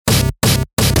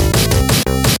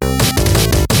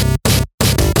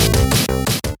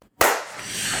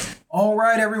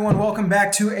right, everyone, welcome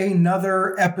back to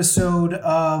another episode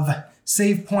of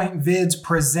Save Point Vids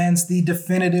presents the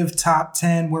definitive top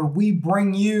 10, where we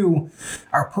bring you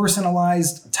our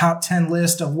personalized top 10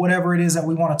 list of whatever it is that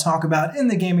we want to talk about in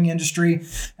the gaming industry,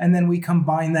 and then we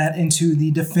combine that into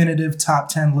the definitive top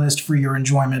 10 list for your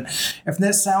enjoyment. If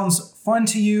this sounds fun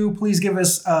to you, please give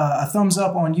us a thumbs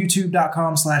up on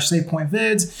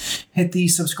youtube.com/SavePointVids. Hit the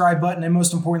subscribe button, and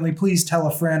most importantly, please tell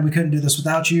a friend. We couldn't do this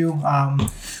without you.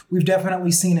 We've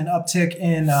definitely seen an uptick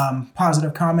in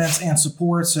positive comments and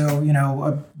support. So,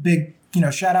 a big,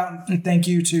 shout out and thank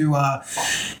you to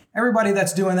everybody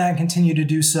that's doing that and continue to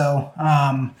do so.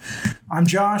 I'm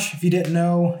Josh, if you didn't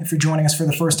know, if you're joining us for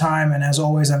the first time. And as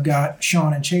always, I've got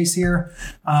Sean and Chase here.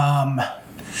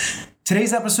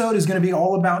 Today's episode is going to be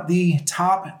all about the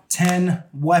top 10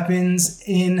 weapons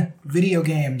in video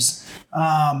games.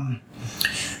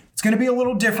 It's going to be a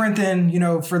little different than,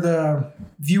 for the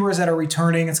viewers that are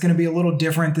returning, it's going to be a little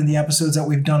different than the episodes that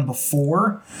we've done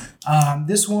before.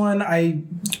 This one,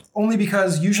 only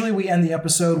because usually we end the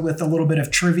episode with a little bit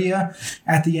of trivia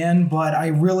at the end, but I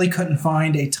really couldn't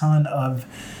find a ton of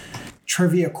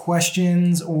trivia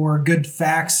questions or good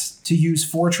facts to use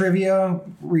for trivia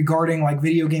regarding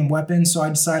video game weapons. So I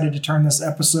decided to turn this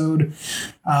episode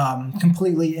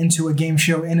completely into a game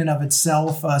show in and of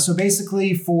itself. So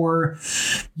basically for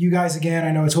you guys, again,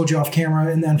 I know I told you off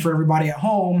camera, and then for everybody at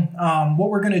home, what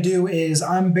we're going to do is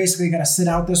I'm basically going to sit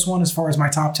out this one as far as my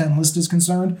top 10 list is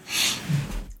concerned.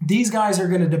 These guys are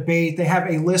going to debate. They have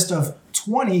a list of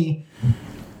 20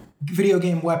 video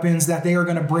game weapons that they are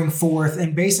going to bring forth.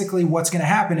 And basically what's going to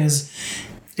happen is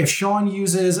if Sean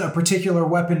uses a particular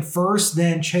weapon first,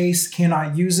 then Chase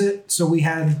cannot use it. So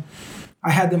I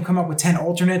had them come up with 10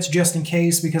 alternates just in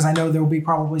case, because I know there will be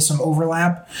probably some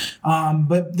overlap.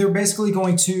 But they're basically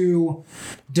going to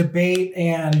debate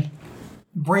and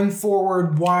bring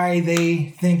forward why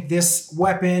they think this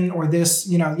weapon or this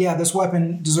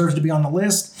weapon deserves to be on the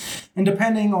list. And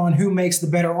depending on who makes the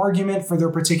better argument for their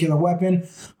particular weapon,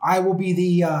 I will be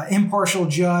the impartial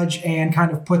judge and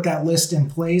kind of put that list in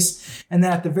place. And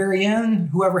then at the very end,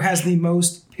 whoever has the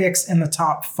most picks in the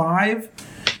top 5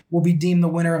 will be deemed the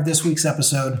winner of this week's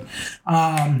episode.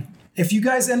 If you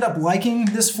guys end up liking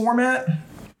this format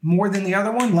more than the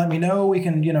other one, let me know. We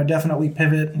can, definitely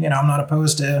pivot. I'm not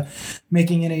opposed to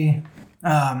making any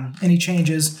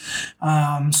changes.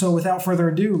 So without further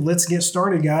ado, let's get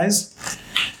started, guys.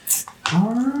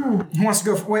 Who wants to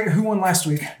go? Who won last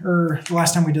week or the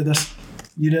last time we did this?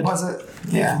 You did? Was it?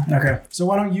 Yeah. Okay. So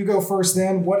why don't you go first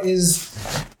then? What is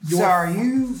your... So are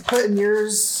you putting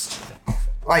yours,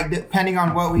 depending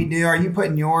on what we do, are you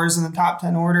putting yours in the top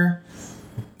 10 order?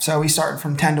 So we start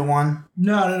from 10 to 1?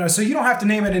 No. So you don't have to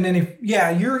name it in any... Yeah,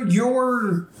 your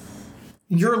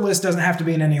list doesn't have to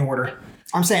be in any order.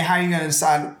 I'm saying, how are you going to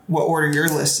decide what order your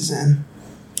list is in?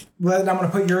 Well, I'm going to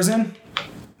put yours in?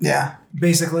 Yeah.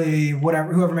 Basically,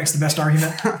 whoever makes the best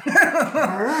argument.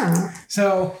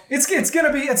 So it's going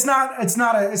to be, it's not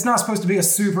supposed to be a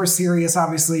super serious,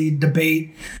 obviously,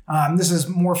 debate. This is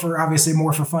more for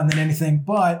fun than anything,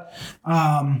 but...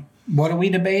 What are we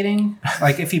debating?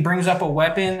 If he brings up a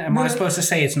weapon, am I supposed to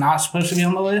say it's not supposed to be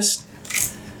on the list?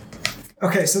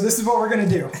 Okay, so this is what we're going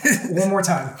to do. One more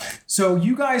time. So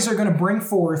you guys are going to bring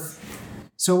forth...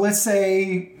 So let's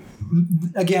say,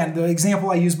 again, the example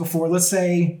I used before, let's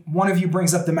say one of you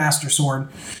brings up the Master Sword.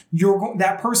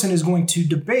 That person is going to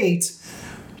debate,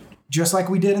 just like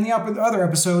we did in the other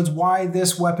episodes, why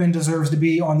this weapon deserves to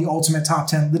be on the ultimate top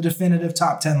 10, the definitive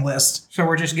top 10 list. So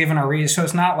we're just giving a reason. So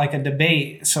it's not like a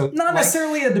debate. So not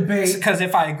necessarily a debate. Because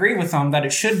if I agree with them that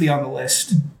it should be on the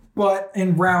list. But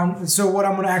so what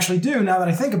I'm going to actually do, now that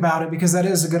I think about it, because that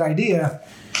is a good idea,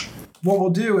 what we'll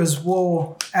do is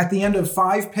at the end of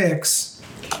 5 picks,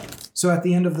 so at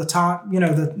the end of the top,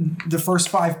 the first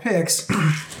 5 picks,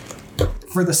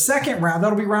 for the second round,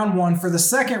 that'll be round 1. For the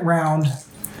second round...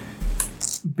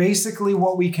 Basically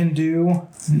what we can do,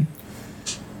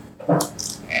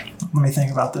 let me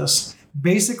think about this.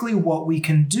 Basically what we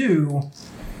can do,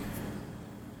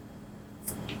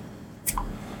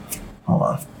 hold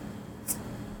on.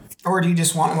 Or do you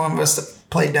just want one of us to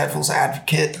play devil's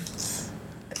advocate?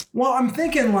 Well, I'm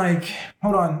thinking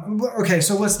hold on. Okay,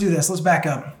 so let's do this. Let's back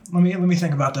up. Let me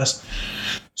think about this.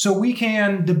 So we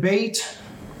can debate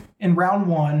in round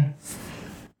 1.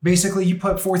 Basically, you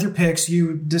put forth your picks.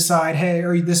 You decide, hey,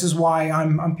 or this is why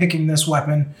I'm picking this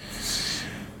weapon.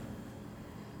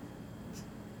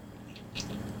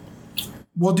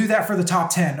 We'll do that for the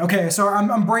top 10. Okay, so I'm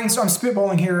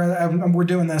spitballing here. We're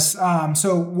doing this.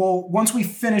 So once we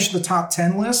finish the top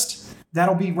 10 list,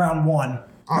 that'll be round 1.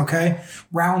 Okay.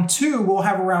 Round 2, we'll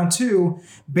have a round 2.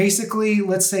 Basically,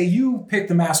 let's say you pick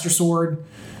the Master Sword.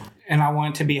 And I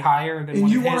want it to be higher than and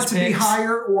one you of want it his to picks. be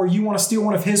higher, or you want to steal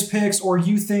one of his picks, or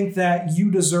you think that you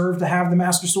deserve to have the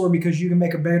Master Sword because you can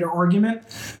make a better argument,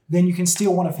 then you can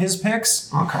steal one of his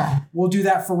picks. Okay. We'll do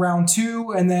that for round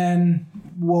 2, and then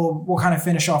we'll kind of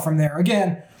finish off from there.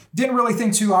 Again, didn't really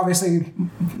think too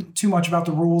much about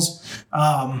the rules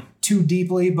too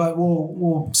deeply, but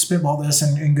we'll spitball this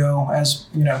and go as,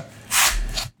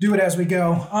 do it as we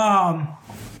go.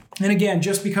 And again,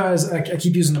 just because I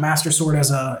keep using the Master Sword as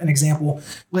an example,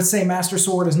 let's say Master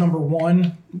Sword is number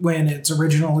 1 when it's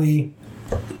originally,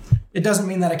 it doesn't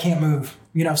mean that I can't move.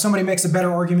 If somebody makes a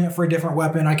better argument for a different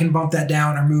weapon, I can bump that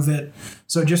down or move it.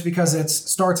 So just because it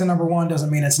starts at number 1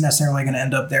 doesn't mean it's necessarily going to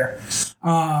end up there.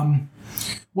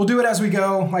 We'll do it as we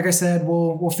go. Like I said,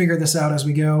 we'll figure this out as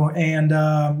we go. And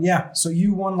so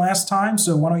you won last time,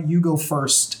 so why don't you go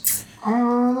first?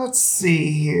 Let's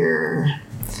see here.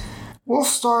 We'll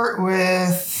start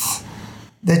with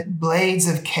the Blades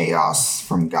of Chaos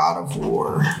from God of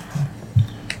War.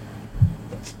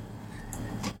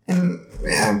 And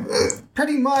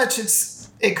pretty much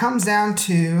it comes down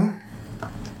to,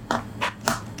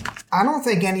 I don't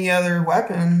think any other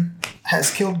weapon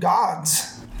has killed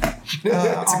gods.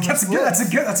 That's a good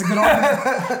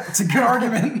argument. It's a good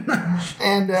argument.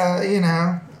 And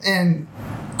and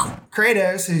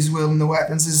Kratos, who's wielding the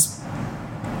weapons, is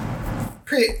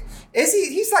pretty.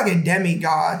 He's like a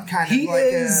demigod kind of. He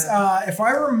is. If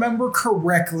I remember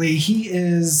correctly, he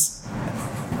is.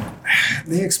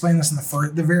 They explained this in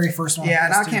the very first one. Yeah,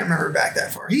 and I can't remember back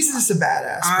that far. He's just a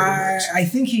badass. Pretty much. I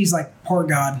think he's like part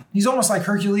god. He's almost like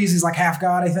Hercules. He's like half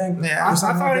god, I think. Yeah, I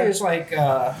thought it was like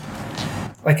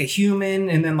a human,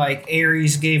 and then like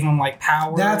Ares gave him like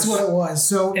powers. That's what it was.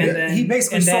 So he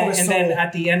basically sold his soul. And then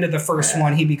at the end of the first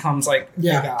one, he becomes like a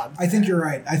god. I think you're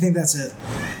right. I think that's it.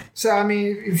 So I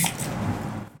mean, if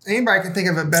anybody can think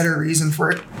of a better reason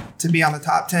for it to be on the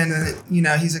top 10 than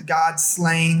he's a god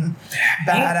slaying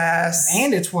badass,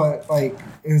 and it's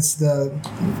it's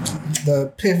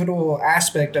the pivotal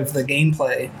aspect of the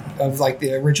gameplay of like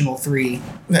the original 3.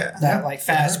 Yeah, that like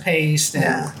fast paced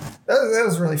and that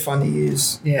was really fun to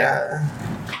use. Yeah,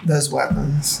 those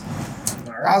weapons.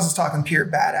 Right. I was just talking pure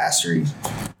badassery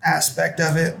aspect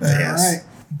of it, but yes. All right,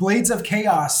 Blades of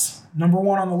Chaos, number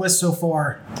 1 on the list so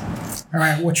far. All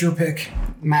right, what's your pick?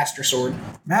 Master Sword.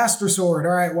 Master Sword.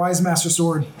 All right, why is Master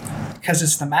Sword? Because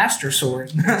it's the Master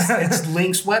Sword. It's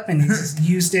Link's weapon. He's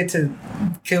used it to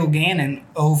kill Ganon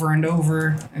over and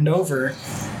over and over.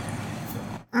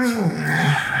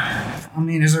 I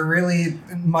mean, is there really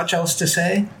much else to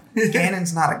say?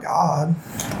 Ganon's not a god.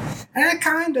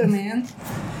 Kinda, man.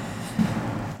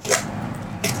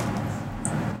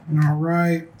 All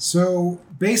right. So,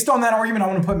 based on that argument, I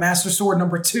want to put Master Sword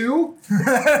number 2.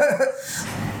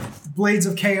 Blades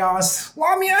of Chaos. Well,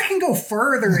 I mean, I can go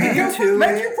further into it.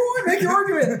 Make your point. Make your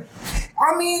argument.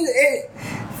 I mean,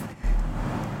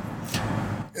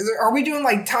 are we doing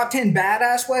like top 10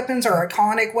 badass weapons or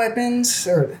iconic weapons,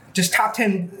 or just top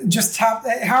 10? Just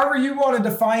however you want to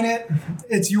define it.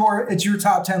 It's your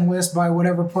top 10 list by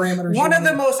whatever parameters. One of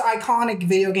the most iconic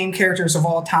video game characters of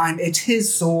all time. It's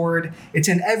his sword. It's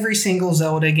in every single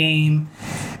Zelda game.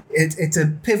 It's a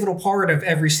pivotal part of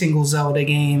every single Zelda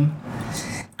game.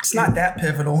 It's not that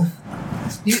pivotal.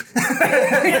 It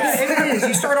is.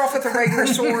 You start off with a regular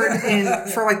sword, and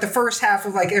for like the first half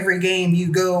of like every game,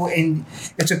 you go and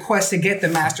it's a quest to get the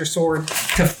Master Sword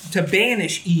to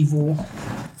banish evil.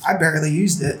 I barely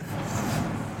used it.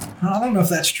 I don't know if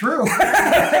that's true.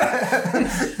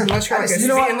 Unless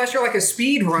you're like a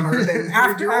speed runner, then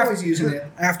you're always using it.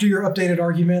 After your updated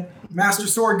argument, Master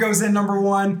Sword goes in number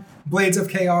 1. Blades of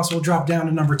Chaos will drop down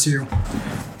to number 2.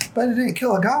 But it didn't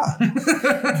kill a god.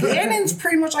 Ganon's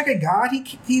pretty much like a god.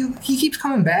 He keeps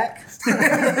coming back.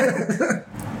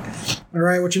 All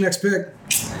right, what's your next pick?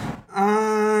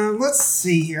 Let's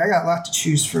see here. I got a lot to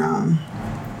choose from.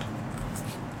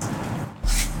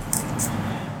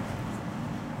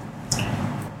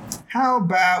 How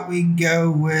about we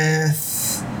go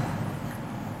with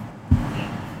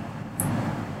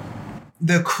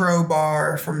the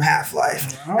crowbar from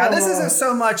Half-Life? Oh. Now, this isn't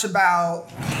so much about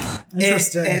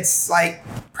it's like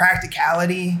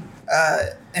practicality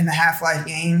in the Half-Life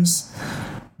games.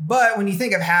 But when you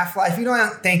think of Half-Life, you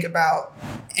don't think about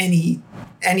any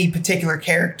particular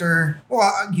character.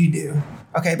 Well, you do.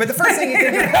 Okay, but the first thing you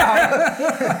think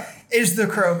about is the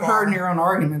crowbar. Pardon your own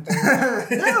argument there.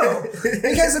 No,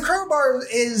 because the crowbar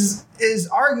is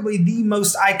arguably the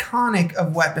most iconic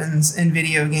of weapons in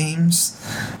video games.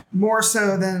 More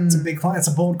so than... It's a big claim. It's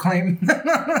a bold claim.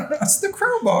 It's the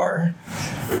crowbar.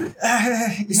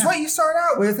 It's what you start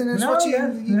out with, and it's what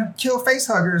you kill face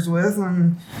huggers with.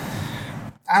 And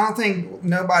I don't think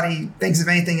nobody thinks of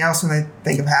anything else when they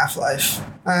think of Half-Life.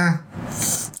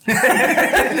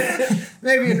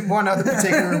 Maybe one other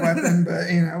particular weapon, but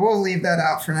we'll leave that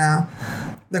out for now.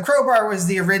 The crowbar was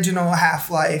the original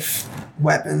Half-Life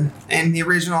weapon and the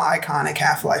original iconic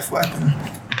Half-Life weapon.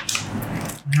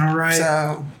 All right.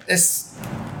 So it's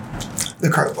the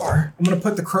crowbar. I'm going to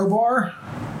put the crowbar.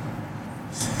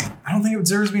 I don't think it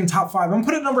deserves to be in top 5. I'm going to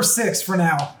put it number 6 for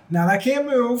now. Now, that can't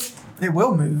move. It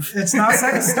will move. It's not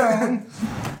set in stone,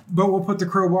 but we'll put the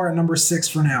crowbar at number 6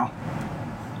 for now.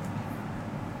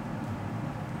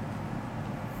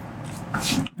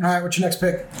 All right, what's your next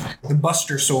pick? The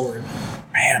Buster Sword.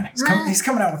 Man, he's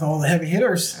coming out with all the heavy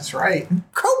hitters. That's right.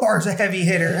 Crowbar's a heavy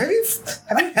hitter. Have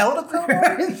you held a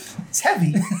crowbar? It's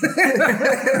heavy.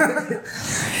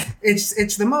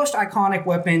 It's the most iconic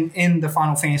weapon in the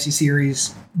Final Fantasy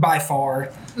series by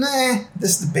far. Nah,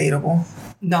 this is debatable.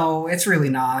 No, it's really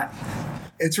not.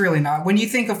 It's really not. When you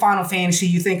think of Final Fantasy,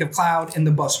 you think of Cloud and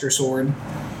the Buster Sword.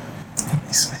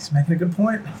 He's making a good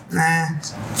point. Nah.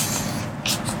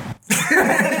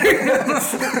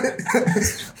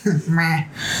 Meh.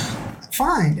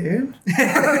 Fine, dude.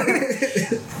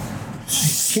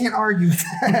 Can't argue with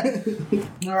that.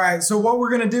 All right, so what we're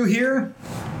going to do here,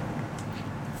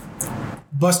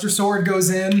 Buster Sword goes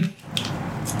in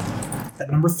at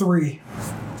number 3.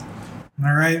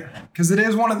 All right, because it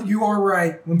is one of the, you are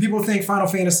right. When people think Final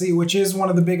Fantasy, which is one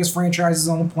of the biggest franchises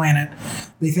on the planet,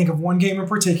 they think of one game in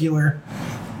particular,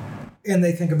 and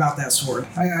they think about that sword.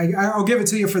 I'll give it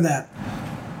to you for that.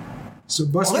 So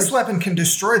Buster. Well, this weapon can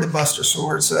destroy the Buster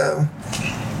Sword, so.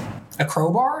 A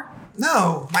crowbar?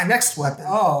 No, my next weapon.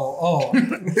 Oh. All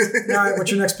right, what's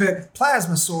your next pick?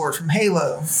 Plasma Sword from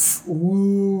Halo.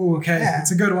 Ooh, okay. Yeah.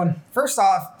 It's a good one. First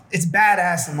off, it's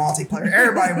badass in multiplayer.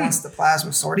 Everybody wants the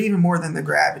Plasma Sword, even more than the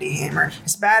Gravity Hammer.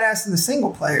 It's badass in the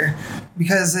single player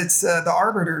because it's the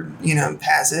Arbiter,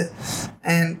 has it.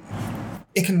 And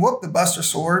it can whoop the Buster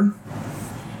Sword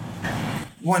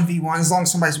 1v1 as long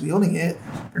as somebody's wielding it.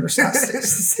 Or it's not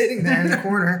sitting there in the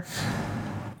corner.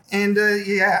 And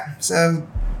so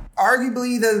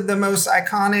arguably the most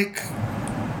iconic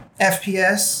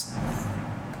FPS.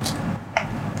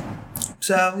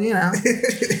 So,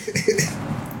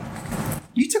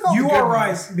 you took all the You good are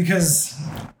ones. right, because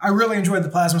I really enjoyed the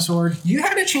Plasma Sword. You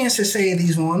had a chance to say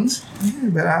these ones. Yeah,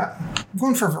 but I'm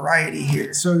going for variety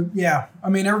here. So yeah, I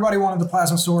mean everybody wanted the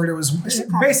Plasma Sword. It was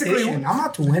basically I'm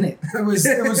out to win it.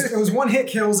 it was one hit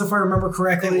kills if I remember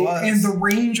correctly, It was. and the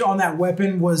range on that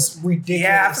weapon was ridiculous.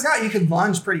 Yeah, I forgot you could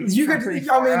lunge pretty. You could. pretty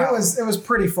I far mean, out. it was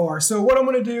pretty far. So what I'm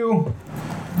going to do?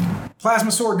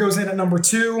 Plasma Sword goes in at number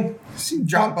 2. So you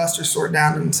drop Buster Sword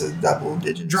down into double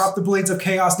digits. Drop the Blades of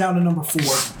Chaos down to number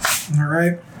 4. All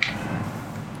right.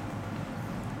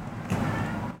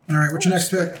 All right. What's your next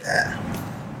pick?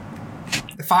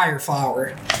 The Fire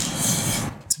Flower.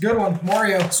 It's a good one.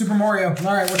 Mario. Super Mario.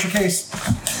 All right. What's your case?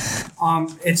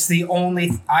 It's the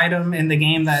only item in the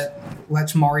game that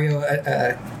lets Mario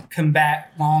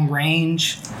combat long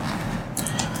range.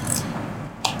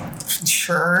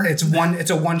 Sure. It's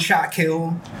a one-shot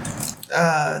kill.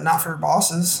 Not for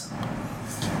bosses.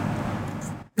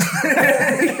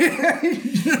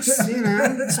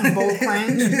 Some bold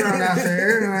claims thrown out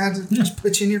there, and I have to just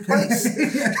put you in your place.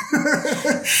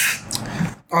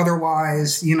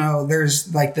 Otherwise,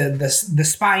 there's like the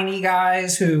spiny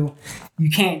guys who you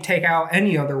can't take out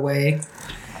any other way.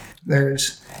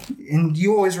 And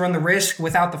you always run the risk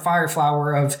without the Fire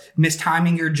Flower of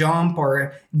mistiming your jump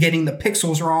or getting the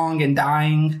pixels wrong and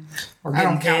dying. Or I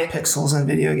don't getting count pixels in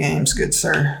video games, good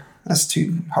sir. That's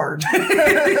too hard.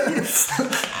 It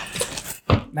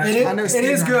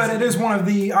is good. It is one of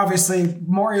the, obviously,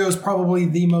 Mario's probably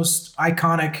the most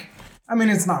iconic. I mean,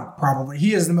 it's not probably.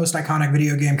 He is the most iconic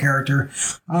video game character.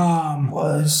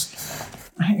 Was.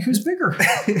 Who's bigger?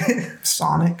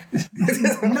 Sonic.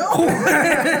 No.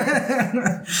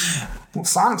 Well,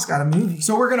 Sonic's got a movie.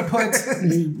 So we're going to put...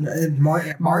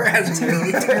 Mario has a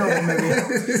terrible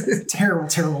movie.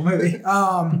 Terrible movie.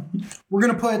 We're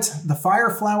going to put the Fire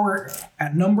Flower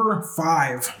at number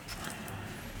 5.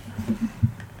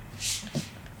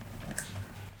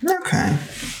 Okay.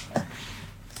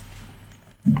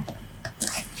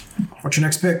 What's your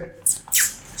next pick?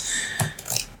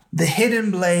 The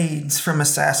Hidden Blades from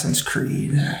Assassin's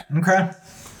Creed. Okay.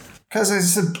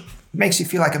 Because it makes you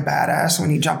feel like a badass when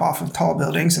you jump off of tall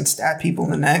buildings and stab people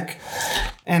in the neck.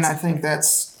 And I think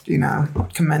that's,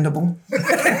 commendable.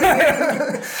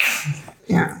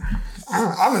 Yeah.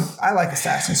 I like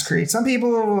Assassin's Creed. Some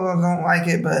people don't like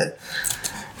it, but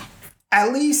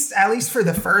At least for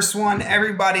the first one,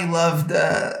 everybody loved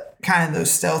the kind of those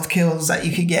stealth kills that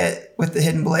you could get with the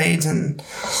hidden blades, and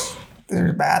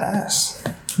they're badass,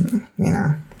 you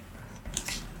know.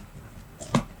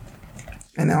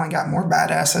 And they only got more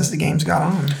badass as the games got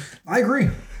on. I agree.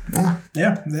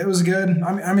 Yeah, it was good.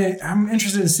 I mean, I'm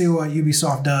interested to see what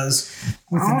Ubisoft does.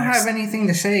 I don't have anything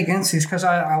to say against these because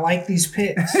I like these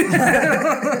picks.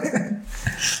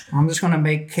 I'm just going to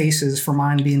make cases for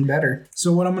mine being better.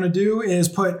 So what I'm going to do is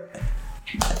put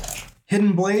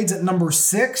Hidden Blades at number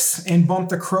 6 and bump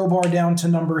the Crowbar down to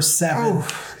number 7. Oh,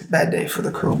 bad day for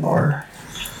the Crowbar.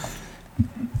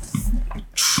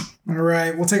 All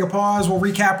right, we'll take a pause. We'll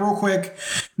recap real quick.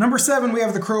 Number 7, we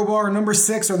have the Crowbar. Number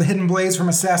 6 are the Hidden Blades from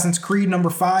Assassin's Creed. Number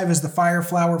 5 is the Fire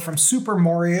Flower from Super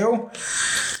Mario.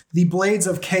 The Blades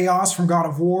of Chaos from God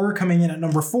of War coming in at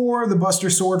number 4. The Buster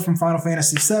Sword from Final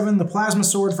Fantasy VII. The Plasma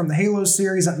Sword from the Halo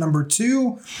series at number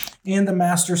 2. And the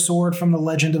Master Sword from The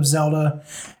Legend of Zelda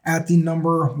at the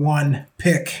number 1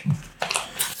 pick.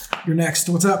 You're next.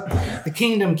 What's up? The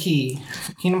Kingdom Key.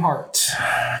 Kingdom Hearts.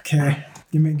 Okay.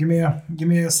 Give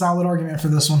me a solid argument for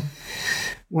this one.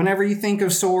 Whenever you think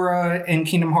of Sora and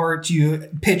Kingdom Hearts, you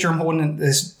picture him holding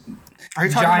this Are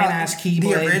you talking giant-ass about keyblade.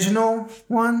 the original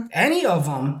one? Any of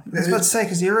them. I was about to say,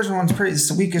 because the original one's it's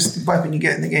the weakest weapon you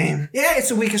get in the game. Yeah, it's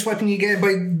the weakest weapon you get,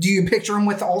 but do you picture him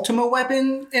with the ultimate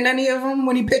weapon in any of them?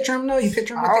 When you picture him, no, you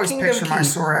picture him with I the always Kingdom picture Key. my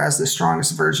Sora as the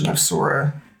strongest version of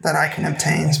Sora that I can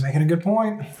obtain. He's making a good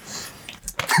point.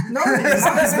 No,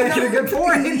 he's making a good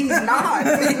point. He's not.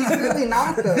 He's really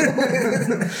not, though.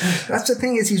 That's the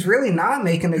thing, is he's really not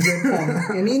making a good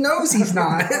point, and he knows he's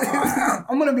not.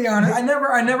 I'm gonna be honest. I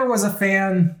never was a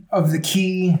fan of the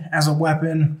key as a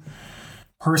weapon.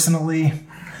 Personally,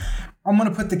 I'm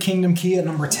gonna put the Kingdom Key at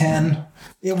number 10.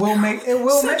 Disrespect. It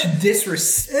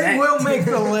will make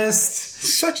the list.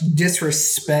 Such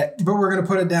disrespect. But we're gonna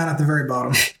put it down at the very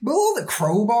bottom. Below the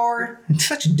Crowbar.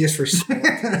 Such disrespect.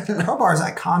 Crowbar is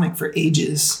iconic for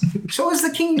ages. So is the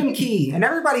Kingdom Key. And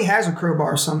everybody has a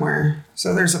crowbar somewhere.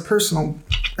 So there's a personal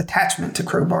attachment to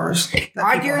crowbars.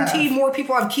 I guarantee more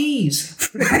people have keys.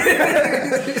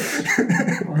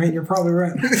 I mean, you're probably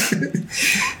right.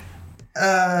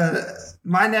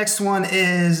 My next one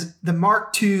is the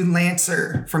Mark II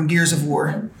Lancer from Gears of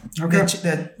War. Okay.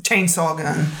 The chainsaw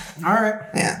gun. All right.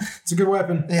 Yeah. It's a good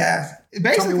weapon. Yeah.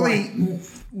 Basically,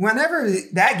 whenever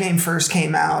that game first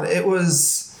came out, it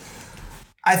was,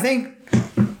 I think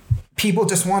people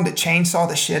just wanted to chainsaw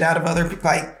the shit out of other,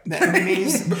 like, the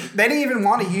enemies. They didn't even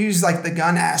want to use, like, the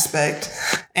gun aspect.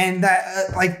 And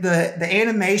that, like, the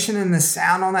animation and the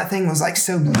sound on that thing was, like,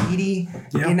 so meaty,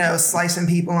 you know, slicing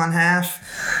people in half.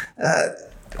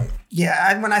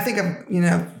 When I think of, you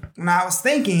know, when I was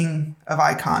thinking of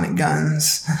iconic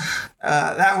guns,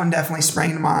 that one definitely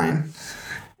sprang to mind.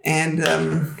 And,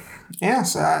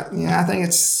 I think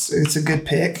it's a good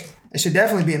pick. It should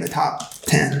definitely be in the top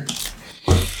 10.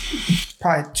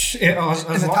 Probably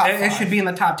It should be in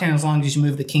the top 10 as long as you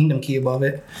move the Kingdom Key above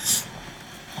it.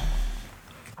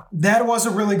 That was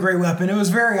a really great weapon. It was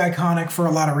very iconic for a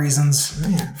lot of reasons.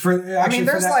 Yeah.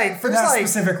 There's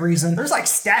specific reason. There's like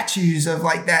statues of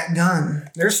like that gun.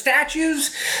 There's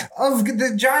statues of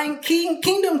the giant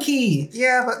Kingdom Key.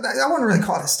 Yeah, but I wouldn't really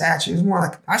call it a statue. It's more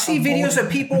like I see videos of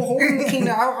people holding the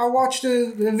Kingdom. I watched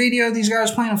a video of these guys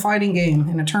playing a fighting game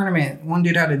in a tournament. One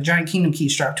dude had a giant Kingdom Key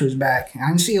strapped to his back. I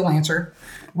didn't see a Lancer.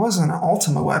 It wasn't an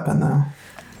ultimate weapon though.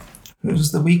 It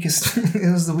was the weakest.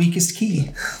 It was the weakest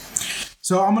key.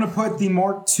 So I'm going to put the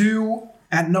Mark II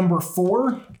at number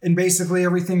 4, and basically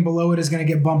everything below it is going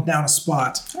to get bumped down a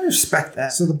spot. I respect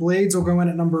that. So the Blades will go in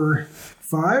at number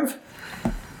 5.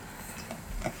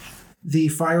 The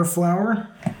Fire Flower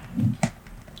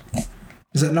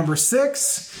is at number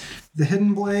 6. The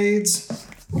Hidden Blades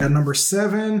at number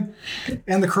 7.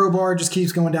 And the Crowbar just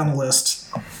keeps going down the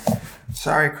list.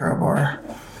 Sorry, Crowbar.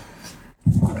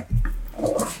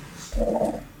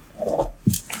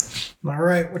 All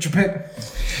right, what's your pick?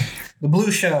 The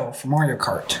Blue Shell for Mario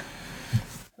Kart.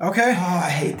 Okay. Oh, I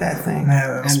hate that thing.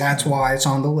 And that's why it's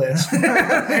on the list.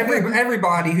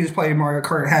 Everybody who's played Mario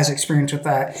Kart has experience with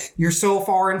that. You're so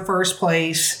far in first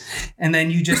place, and then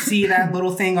you just see that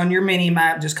little thing on your mini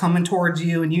map just coming towards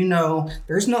you, and you know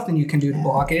there's nothing you can do to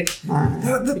block it.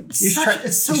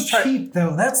 It's so cheap,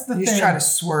 though. That's the thing. You just try to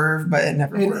swerve, but it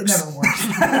never works. It never works.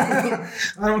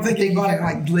 I don't think anybody can,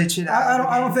 like, glitch it out.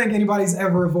 I don't think anybody's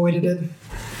ever avoided it.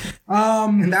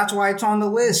 And that's why it's on the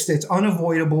list. It's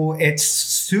unavoidable. It's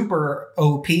super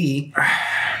OP. It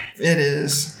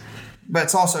is. But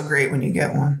it's also great when you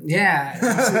get one. Yeah.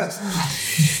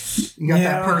 You got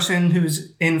that person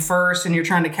who's in first and you're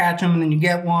trying to catch them, and then you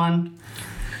get one.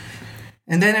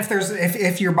 And then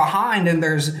if you're behind and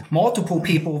there's multiple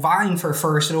people vying for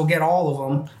first, it'll get all of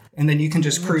them. And then you can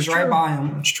just cruise right by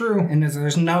them. It's true. And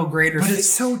there's no greater... But it's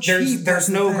so cheap. There's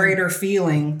no greater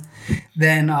feeling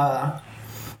than,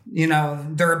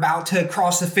 they're about to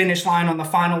cross the finish line on the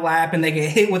final lap and they get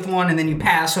hit with one and then you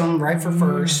pass them right for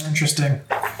first. Interesting.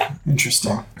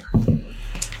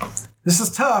 This is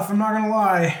tough. I'm not going to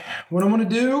lie. What I'm going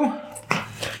to do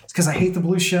is because I hate the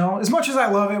blue shell. As much as I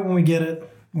love it when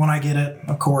I get it,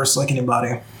 of course, like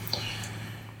anybody.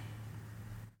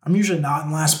 I'm usually not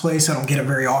in last place. I don't get it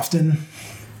very often.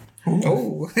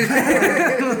 Oh. All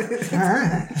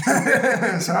right.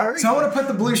 Sorry. So I want to put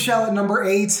the blue shell at number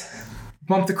 8,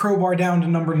 bump the crowbar down to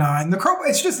number 9. The crowbar,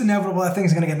 it's just inevitable that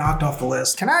thing's going to get knocked off the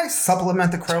list. Can I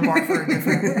supplement the crowbar for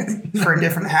a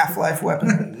different Half-Life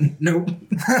weapon? Nope.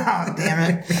 Oh,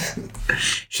 damn it.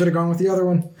 Should have gone with the other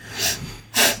one.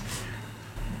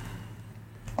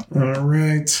 All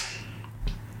right.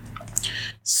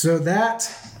 So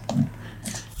that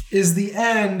is the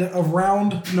end of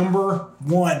round number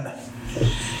 1.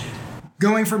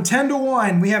 Going from 10 to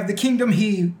 1, we have the Kingdom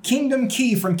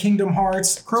Key from Kingdom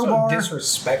Hearts. Crowbar. So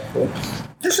disrespectful.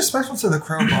 Disrespectful to the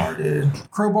crowbar, dude.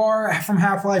 Crowbar from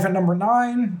Half-Life at number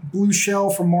 9. Blue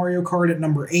Shell from Mario Kart at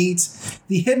number 8.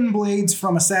 The Hidden Blades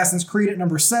from Assassin's Creed at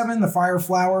number 7. The Fire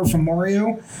Flower from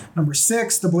Mario, number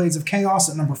 6. The Blades of Chaos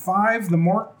at number 5. The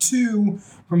Mark II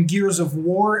from Gears of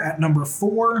War at number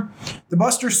 4. The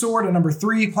Buster Sword at number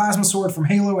 3. Plasma Sword from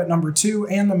Halo at number 2.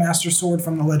 And the Master Sword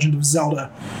from The Legend of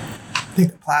Zelda. I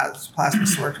think the plasma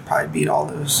sword could probably beat all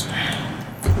those.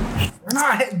 We're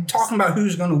not talking about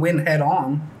who's going to win head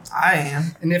on. I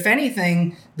am. And if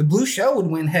anything, the blue shell would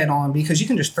win head on because you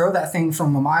can just throw that thing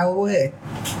from a mile away.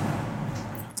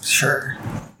 Sure.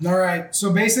 All right.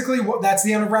 So basically, that's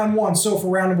the end of round 1. So for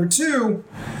round number 2,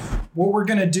 what we're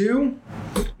going to do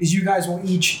is you guys will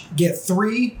each get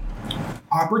 3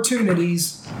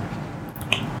 opportunities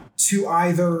to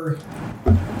either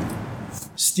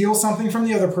steal something from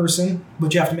the other person,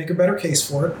 but you have to make a better case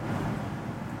for it.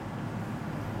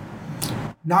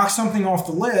 Knock something off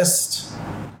the list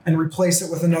and replace it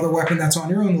with another weapon that's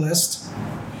on your own list.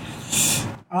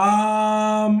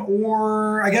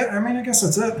 Or I guess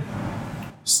that's it.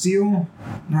 Steal,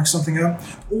 knock something up.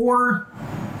 Or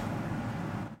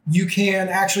you can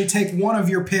actually take one of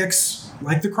your picks,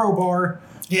 like the crowbar,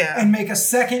 and make a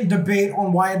second debate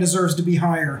on why it deserves to be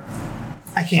higher.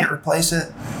 I can't replace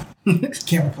it.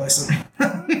 Can't replace it.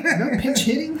 No pinch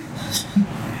hitting?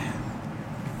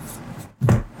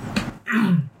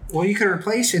 Well, you could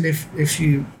replace it if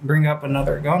you bring up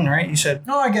another gun, right? You said...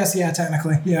 Oh, I guess, yeah,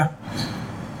 technically, yeah.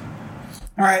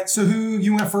 All right, so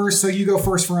you went first, so you go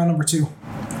first for round number 2.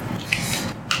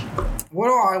 What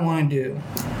do I want to do?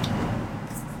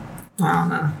 I don't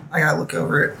know. I gotta look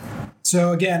over it.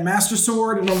 So again, Master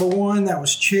Sword at number 1, that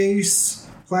was Chase.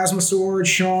 Plasma Sword,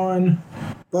 Sean.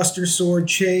 Buster Sword,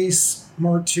 Chase.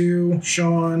 Mark II,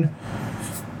 Sean.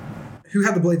 Who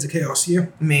had the Blades of Chaos?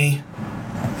 You? Me.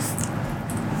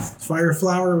 Fire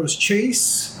Flower was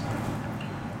Chase.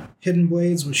 Hidden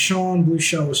Blades was Sean. Blue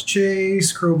Shell was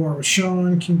Chase. Crowbar was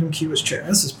Sean. Kingdom Key was Chase.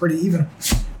 This is pretty even.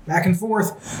 Back and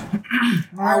forth.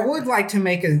 I would like to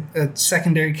make a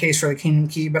secondary case for the Kingdom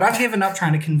Key, but I've given up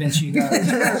trying to convince you guys.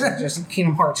 You guys are just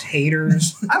Kingdom Hearts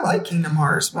haters. I like Kingdom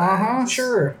Hearts, man.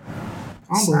 Sure.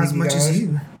 I don't Not as much as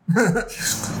you.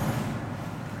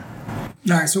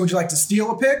 All right, so would you like to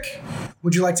steal a pick?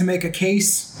 Would you like to make a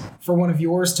case for one of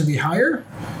yours to be higher?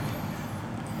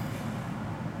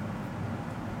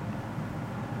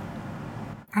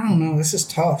 I don't know. This is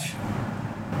tough.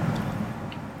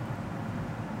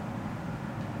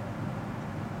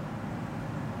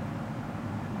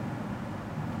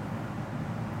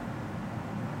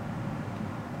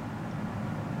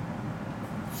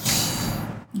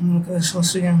 Look at this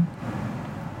list again.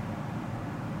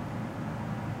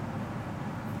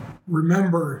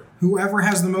 Remember, whoever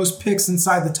has the most picks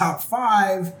inside the top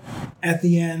 5 at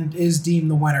the end is deemed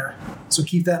the winner. So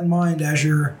keep that in mind as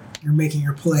you're making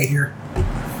your play here.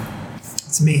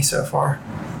 It's me so far.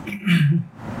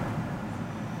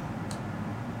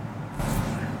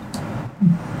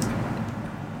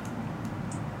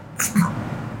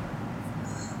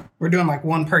 We're doing like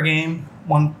one per game,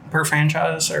 one per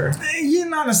franchise, or Yeah,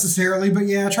 not necessarily, but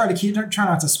yeah, try not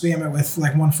to spam it with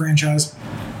like one franchise.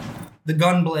 the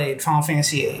Gunblade, Final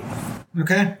Fantasy VIII.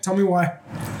 Okay, tell me why.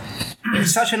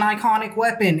 It's such an iconic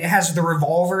weapon. It has the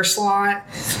revolver slot.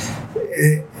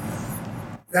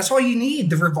 That's all you need,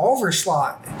 the revolver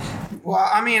slot. Well,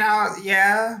 I mean,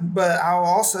 but I'll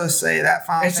also say that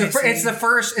Final Fantasy...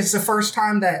 It's the first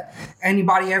time that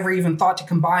anybody ever even thought to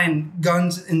combine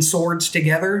guns and swords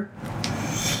together.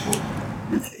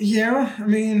 Yeah, I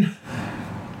mean,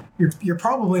 you're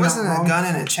probably It not wasn't wrong. a gun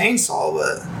and a chainsaw,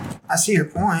 but I see your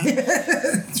point.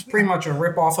 It's pretty much a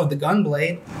rip-off of the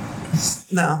Gunblade.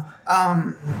 No.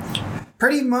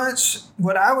 Pretty much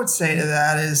what I would say to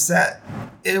that is that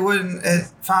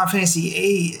Final Fantasy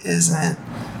VIII isn't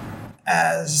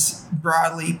as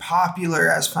broadly popular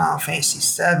as Final Fantasy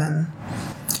VII.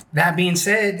 That being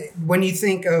said, when you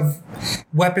think of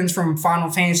weapons from Final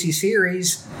Fantasy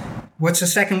series, what's the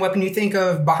second weapon you think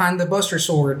of behind the Buster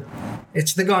Sword?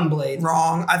 It's the Gunblade.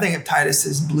 Wrong. I think of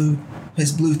Titus's blue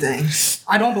thing.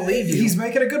 I don't believe you. He's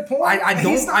making a good point. I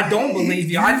don't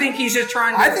believe you. I think he's just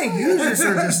trying to. I think you just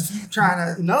are just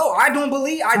trying to. No, I don't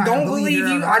believe you. I don't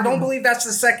argument. believe that's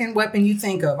the second weapon you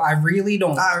think of. I really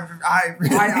don't. I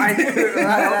really do.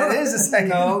 That is a second.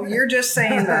 No, you're just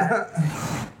saying that.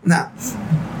 No.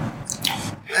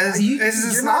 It's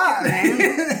just not, man.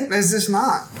 It's just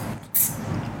not.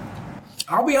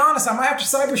 I'll be honest, I might have to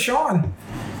side with Sean.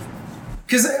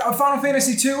 Because Final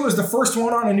Fantasy II was the first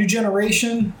one on a new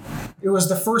generation. It was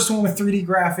the first one with 3D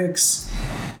graphics.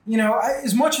 You know,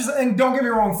 as much as, and don't get me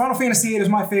wrong, Final Fantasy VIII is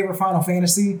my favorite Final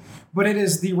Fantasy, but it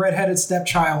is the redheaded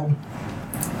stepchild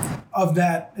of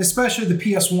that, especially the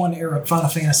PS1 era Final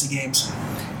Fantasy games.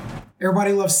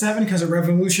 Everybody loved 7 because it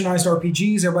revolutionized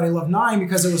RPGs. Everybody loved 9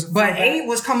 because it was... But 8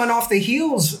 was coming off the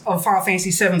heels of Final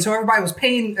Fantasy 7, so everybody was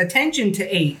paying attention to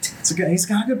 8. He's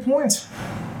got a good point.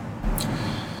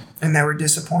 And they were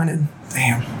disappointed.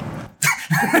 Damn.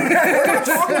 We're not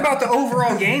talking about the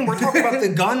overall game. We're talking about the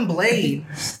Gunblade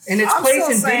and its place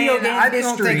in video game I history.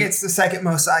 don't think it's the second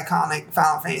most iconic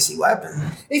Final Fantasy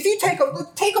weapon. If you take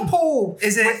a poll,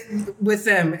 Is it? with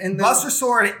them and Buster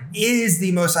Sword is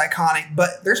the most iconic,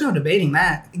 but there's no debating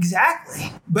that.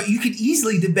 exactly. But you could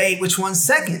easily debate which one's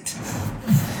second.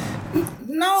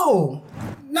 No,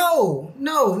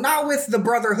 not with the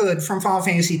Brotherhood from Final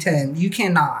Fantasy X. You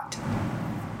cannot.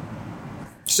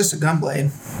 It's just a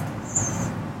gunblade.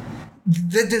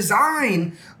 The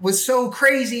design was so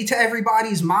crazy to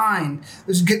everybody's mind. It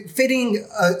was fitting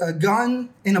a gun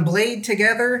and a blade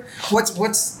together.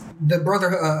 What's the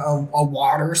Brotherhood? A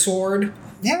water sword?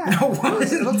 Yeah,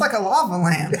 it looks like a lava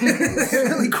lamp. It's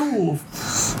really cool.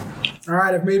 All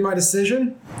right, I've made my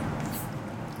decision.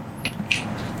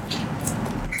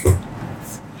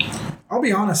 I'll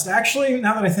be honest. Actually,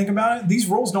 now that I think about it, these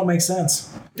roles don't make sense.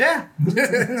 Yeah.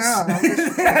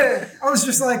 I was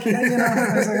just like, I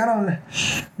don't know.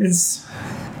 It's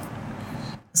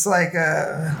like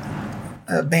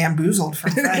a bamboozled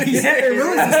from Friday. Yeah, it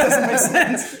really just doesn't make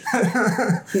sense.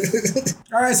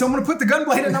 All right, so I'm going to put the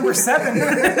gunblade at number 7.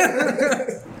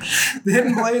 The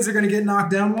hidden blades are going to get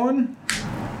knocked down 1.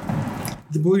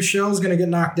 The blue shell is going to get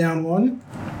knocked down 1.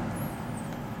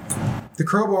 The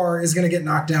crowbar is going to get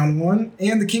knocked down 1.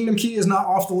 And the kingdom key is not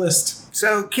off the list.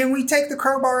 So can we take the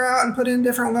crowbar out and put in a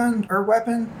different gun or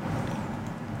weapon?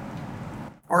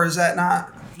 Or is that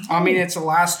not? I mean, it's the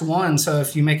last one, so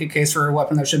if you make a case for a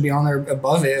weapon that should be on there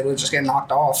above it, it would just get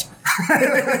knocked off.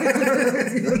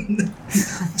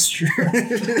 That's true.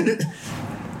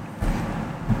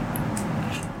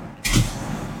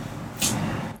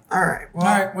 All right. Well,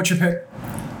 All right, what's your pick?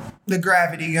 The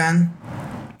gravity gun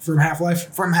From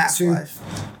Half-Life? from Half-Life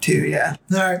 2, yeah.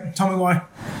 All right, tell me why.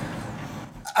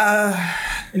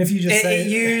 And if you just say It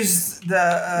used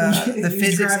the It used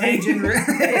physics gravity. agent.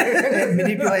 It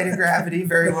manipulated gravity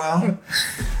very well.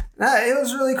 No, it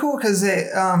was really cool because it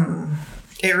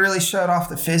really showed off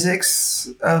the physics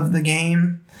of the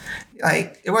game.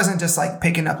 Like, it wasn't just like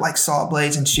picking up like saw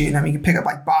blades and shooting them. You could pick up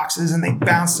like boxes and they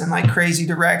bounced in like crazy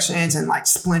directions and like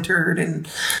splintered and,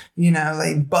 you know,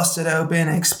 they busted open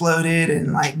and exploded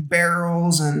and like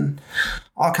barrels and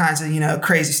all kinds of, you know,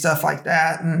 crazy stuff like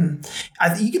that. And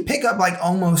you could pick up like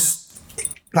almost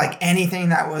like anything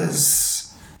that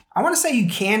was, I want to say you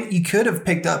could have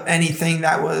picked up anything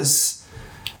that was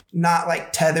not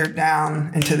like tethered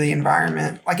down into the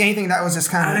environment, like anything that was just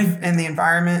kind of in the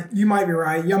environment. You might be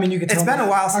right. I mean, you could tell It's been me. a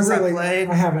while since I really, played.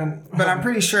 I haven't. But I'm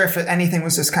pretty sure if anything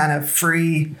was just kind of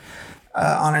free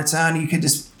on its own, you could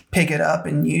just pick it up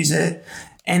and use it.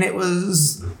 And it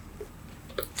was,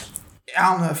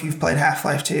 I don't know if you've played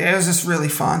Half-Life 2. It was just really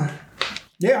fun.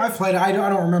 Yeah, I've played it. I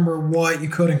don't remember what you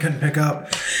could and couldn't pick up.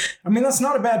 I mean, that's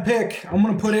not a bad pick. I'm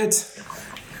going to put it...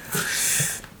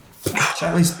 Should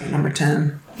at least be number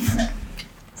 10.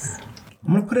 I'm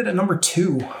going to put it at number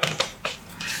 2.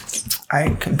 I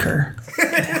concur.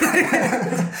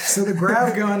 So the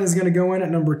grav gun is going to go in at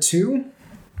number 2.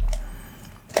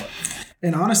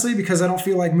 And honestly, because I don't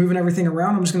feel like moving everything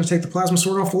around, I'm just going to take the plasma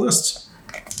sword off the list.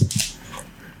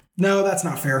 No, that's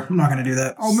not fair. I'm not going to do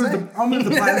that. I'll move the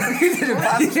plasma.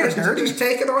 Just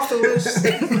take it off the list.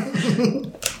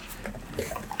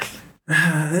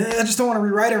 I just don't want to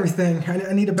rewrite everything.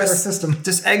 I need a better system.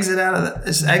 Just exit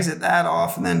that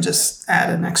off, and then just add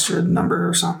an extra number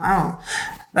or something. I don't.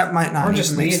 That might not. Or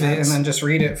just leave it and then just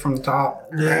read it from the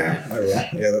top. Yeah. Oh yeah.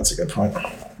 Yeah, that's a good point.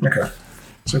 Okay.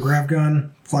 So grav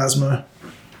gun, plasma,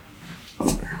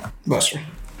 Buster.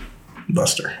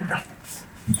 Yeah.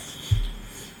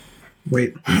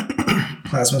 Wait.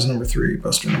 Plasma's number 3,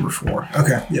 Buster number 4.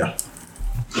 Okay. Yeah.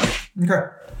 Okay. All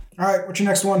right. What's your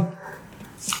next one?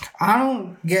 I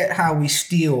don't get how we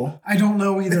steal. I don't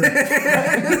know either.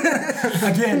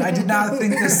 Again, I did not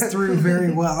think this through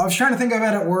very well. I was trying to think of it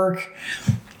at work,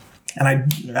 and I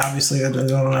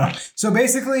don't know. So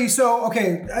basically,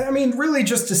 okay, I mean, really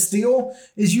just to steal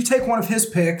is you take one of his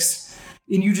picks,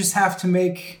 and you just have to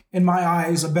make, in my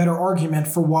eyes, a better argument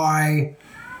for why.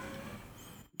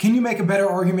 Can you make a better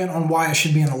argument on why it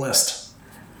should be on the list?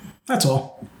 That's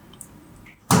all.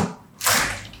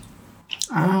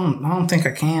 I don't think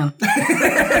I can.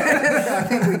 I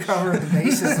think we covered the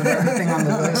basis of everything on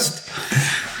the list.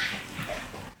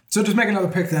 So just make another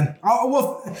pick then.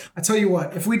 I tell you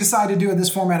what, if we decide to do it this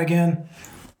format again,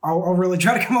 I'll really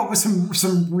try to come up with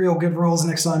some real good rules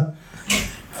next time.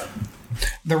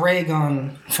 The ray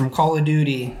gun from Call of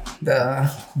Duty,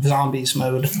 the zombies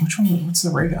mode. Which one? What's the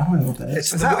ray gun? I don't know what that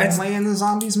is. Is that only in the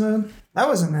zombies mode? That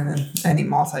wasn't in any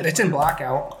multiplayer. It's in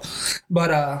Blackout, but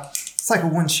it's like a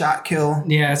one-shot kill.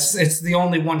 Yeah, it's the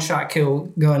only one-shot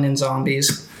kill gun in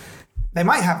zombies. They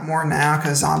might have more now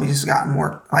because zombies has gotten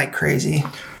more like crazy.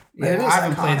 Yeah, I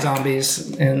haven't played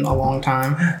zombies in a long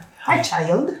time. Hi,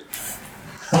 child.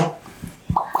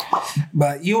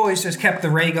 But you always just kept the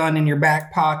ray gun in your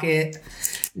back pocket,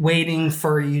 waiting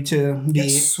for you to be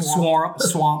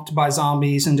swamped by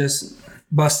zombies and just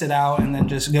bust it out and then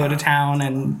just go to town.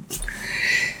 And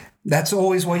that's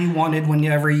always what you wanted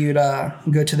whenever you'd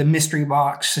go to the mystery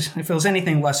box. If it was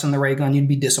anything less than the ray gun, you'd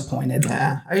be disappointed.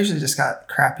 Yeah, I usually just got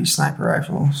crappy sniper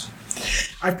rifles.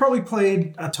 I've probably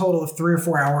played a total of 3 or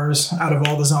 4 hours out of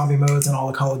all the zombie modes and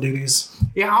all the Call of Duties.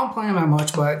 Yeah, I don't play them that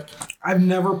much, but I've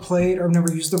never played or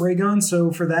never used the ray gun,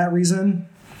 so for that reason,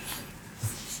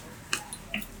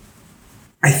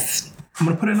 I'm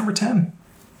going to put it at number 10.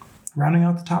 Rounding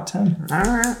out the top 10. All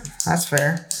right, that's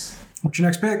fair. What's your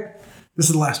next pick? This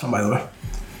is the last one, by the way.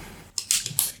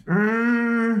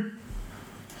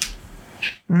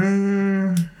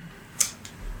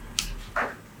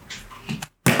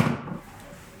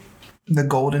 The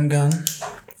golden gun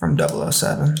from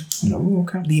 007. No,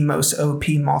 okay. The most OP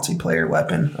multiplayer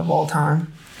weapon of all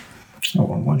time. Oh,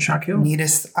 one-shot kill?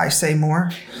 Neatest, I say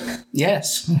more.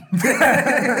 yes.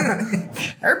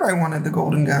 Everybody wanted the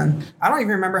golden gun. I don't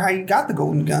even remember how you got the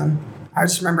golden gun. I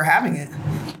just remember having it.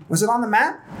 Was it on the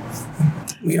map?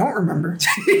 We don't remember.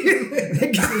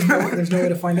 There's no way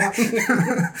to find out.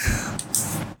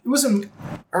 It wasn't...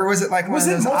 Or was it like one of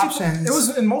those options? It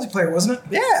was in multiplayer, wasn't it?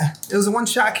 Yeah. It was a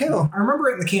one-shot kill. I remember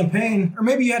it in the campaign. Or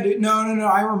maybe you had to... No.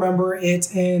 I remember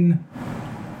it in...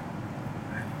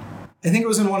 I think it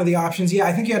was in one of the options. Yeah,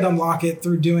 I think you had to unlock it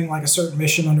through doing like a certain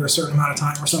mission under a certain amount of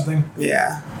time or something.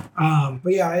 Yeah.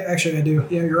 But yeah, I do.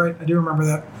 Yeah, you're right. I do remember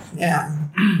that. Yeah.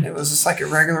 It was just like a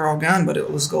regular old gun, but it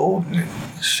was gold. And it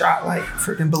shot like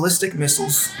freaking ballistic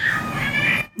missiles.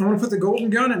 I'm going to put the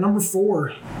golden gun at number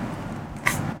 4.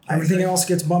 Everything else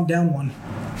gets bumped down 1.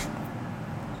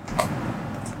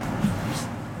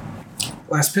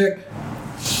 Last pick.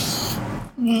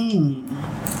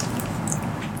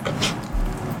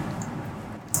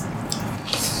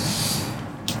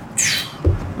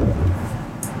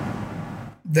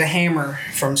 The hammer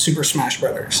from Super Smash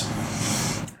Brothers.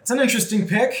 It's an interesting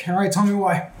pick. All right, tell me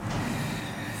why.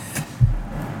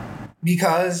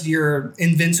 Because you're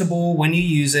invincible when you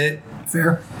use it.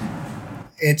 Fair.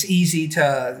 It's easy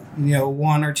to,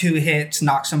 1 or 2 hits,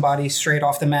 knock somebody straight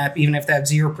off the map, even if they have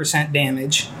 0%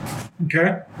 damage.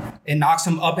 Okay. It knocks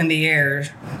them up in the air,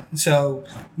 so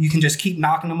you can just keep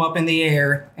knocking them up in the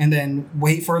air and then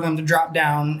wait for them to drop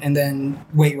down and then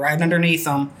wait right underneath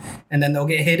them, and then they'll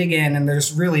get hit again, and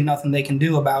there's really nothing they can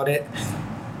do about it.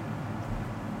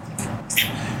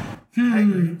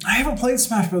 I haven't played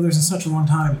Smash Brothers in such a long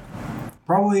time.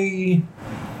 Probably...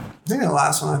 I think the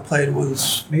last one I played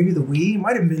was... Maybe the Wii? It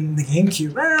might have been the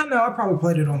GameCube. No, I probably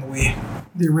played it on the Wii.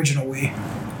 The original Wii.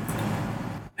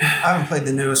 I haven't played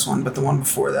the newest one, but the one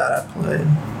before that I played.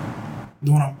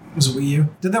 The one was a Wii U?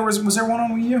 Was there one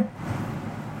on Wii U?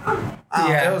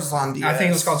 Yeah, it was on DS. I think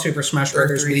it was called Super Smash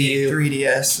Brothers Wii U.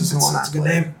 3DS is the one I It's a good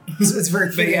played. name. It's very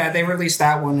cute. But yeah, they released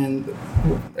that one and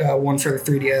one for the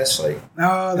 3DS.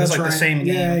 Oh, that's like right. the same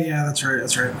game. Yeah, that's right.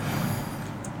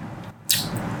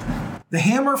 The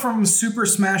hammer from Super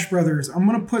Smash Brothers. I'm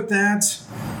going to put that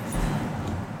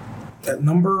at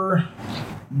number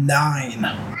 9.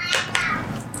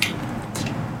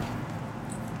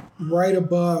 Right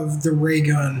above the ray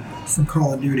gun from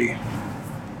Call of Duty.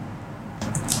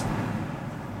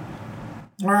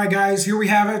 All right, guys, here we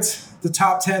have it. The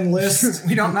top 10 list.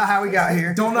 We don't know how we got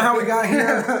here. Don't know how we got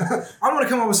here. I'm going to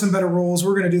come up with some better rules.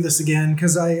 We're going to do this again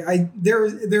because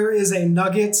there is a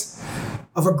nugget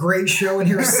of a great show in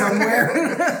here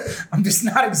somewhere. I'm just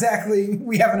not exactly,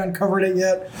 we haven't uncovered it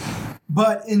yet.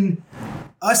 But in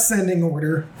ascending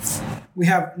order, we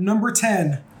have number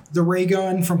 10, the ray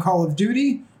gun from Call of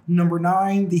Duty. Number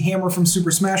 9, the hammer from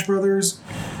Super Smash Brothers.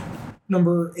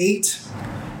 Number 8,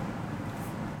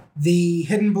 the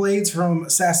hidden blades from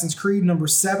Assassin's Creed. Number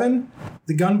 7,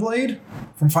 the gunblade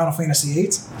from Final Fantasy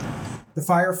VIII. The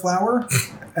fire flower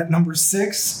at number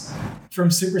 6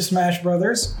 from Super Smash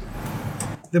Brothers.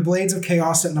 The blades of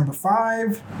chaos at number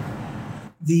 5.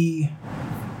 The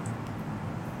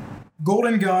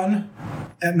golden gun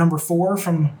at number 4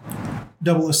 from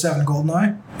 007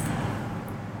 GoldenEye.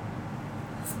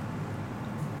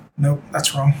 Nope,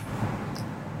 that's wrong.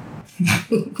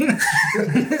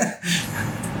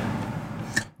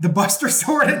 The Buster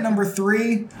Sword at number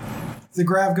 3, the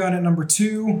Grav Gun at number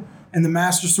 2, and the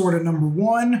Master Sword at number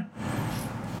 1.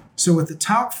 So with the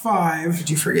top 5... Did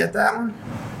you forget that one?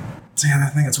 Yeah, I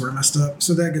think that's where I messed up.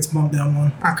 So that gets bumped down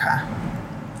 1. Okay.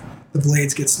 The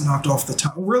blades gets knocked off the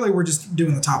top. Really, we're just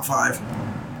doing the top 5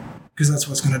 because that's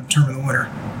what's going to determine the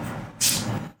winner.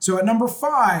 So at number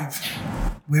 5,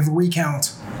 we have a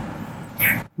recount.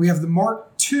 We have the Mark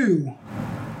II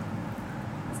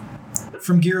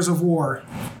from Gears of War.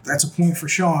 That's a point for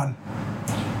Sean.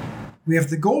 We have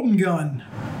the Golden Gun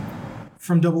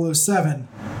from 007.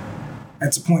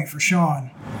 That's a point for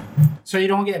Sean. So you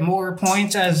don't get more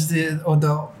points as the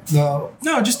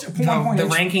No, just a point. The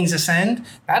rankings ascend?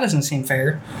 That doesn't seem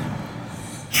fair.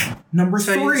 Number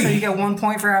 3. So you get 1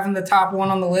 point for having the top one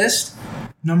on the list?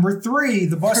 Number 3,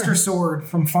 the Buster Sword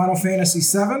from Final Fantasy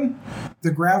VII.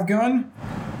 The Grav Gun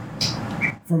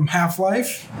from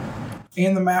Half-Life.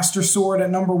 And the Master Sword at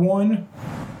number 1.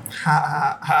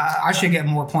 I should get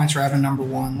more points for having number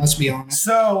 1, let's be honest.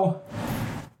 So,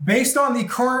 based on the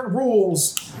current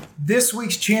rules, this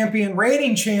week's champion,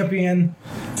 reigning champion,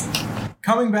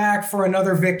 coming back for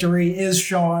another victory is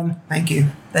Sean. Thank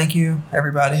you. Thank you,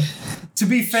 everybody. To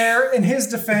be fair, in his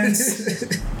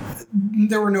defense,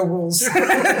 there were no rules.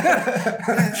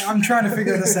 I'm trying to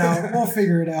figure this out. We'll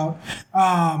figure it out.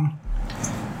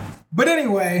 But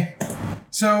anyway...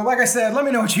 So, like I said, let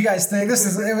me know what you guys think. It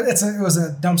was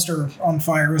a dumpster on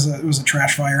fire. It was a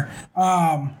trash fire.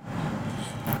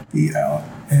 Be out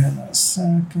in a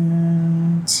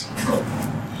second.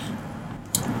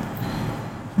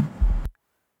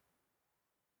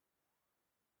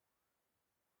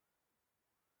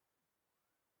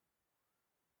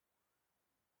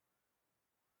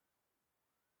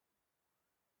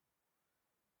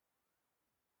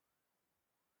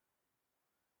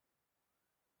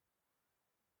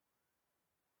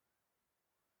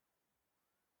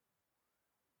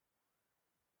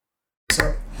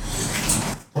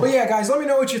 But yeah, guys, let me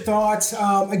know what you thought.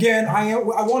 Again, I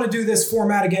want to do this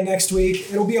format again next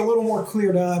week. It'll be a little more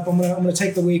cleared up. I'm gonna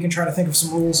take the week and try to think of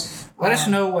some rules. Let us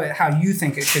know how you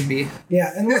think it should be.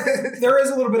 Yeah, and there is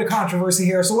a little bit of controversy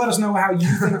here, so let us know how you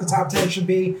think the top 10 should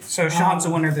be. So Sean's the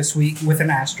winner this week with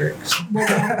an asterisk.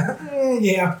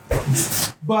 Yeah.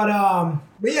 But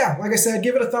yeah, like I said,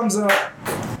 give it a thumbs up.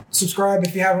 Subscribe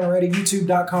if you haven't already.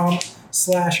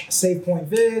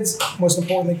 YouTube.com/SavePointVids. Most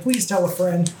importantly, please tell a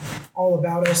friend all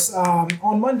about us.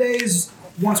 On Mondays,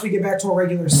 once we get back to our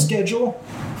regular schedule,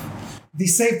 the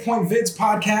Save Point Vids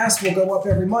podcast will go up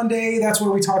every Monday. That's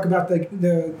where we talk about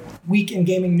the week in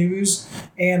gaming news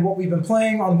and what we've been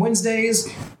playing. On Wednesdays,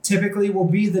 typically will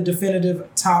be the definitive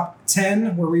top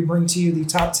 10, where we bring to you the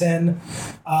top 10,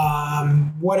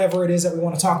 whatever it is that we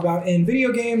want to talk about in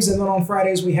video games. And then on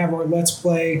Fridays, we have our Let's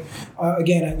Play,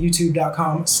 again, at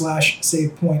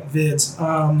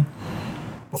youtube.com/SavePointVids.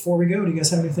 Before we go, do you guys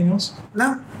have anything else?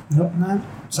 No. Nope. No.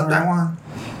 So that one.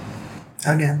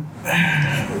 Again.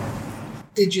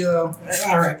 Did you though?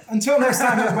 All right. Until next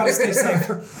time, everybody stay safe.